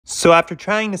So after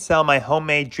trying to sell my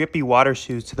homemade drippy water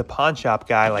shoes to the pawn shop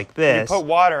guy like this, you put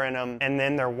water in them and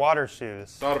then they're water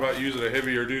shoes. Thought about using a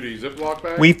heavier duty Ziploc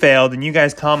bag? we failed, and you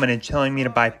guys commented telling me to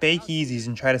buy fake Yeezys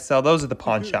and try to sell those at the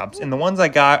pawn shops, and the ones I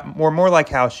got were more like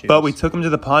house shoes. But we took them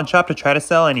to the pawn shop to try to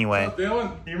sell anyway. What's up,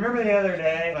 Dylan? Do you remember the other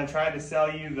day when I tried to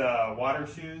sell you the water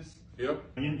shoes? Yep.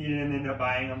 You didn't end up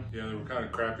buying them? Yeah, they were kind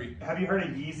of crappy. Have you heard of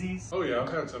Yeezys? Oh yeah,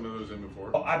 I've had some of those in before.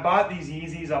 Well, I bought these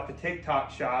Yeezys off the TikTok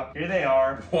shop. Here they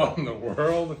are. What in the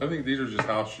world? I think these are just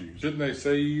house shoes. Shouldn't they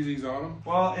say Yeezys on them?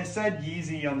 Well, it said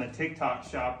Yeezy on the TikTok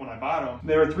shop when I bought them.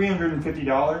 They were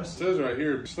 $350. It says right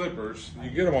here, slippers.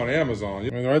 You get them on Amazon. I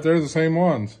mean, right there, the same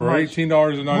ones for Right.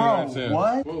 $18.99. Bro,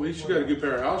 what? Well, at least you got a good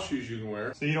pair of house shoes you can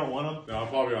wear. So you don't want them? No, I'm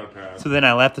probably on a pass. So then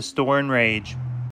I left the store in rage.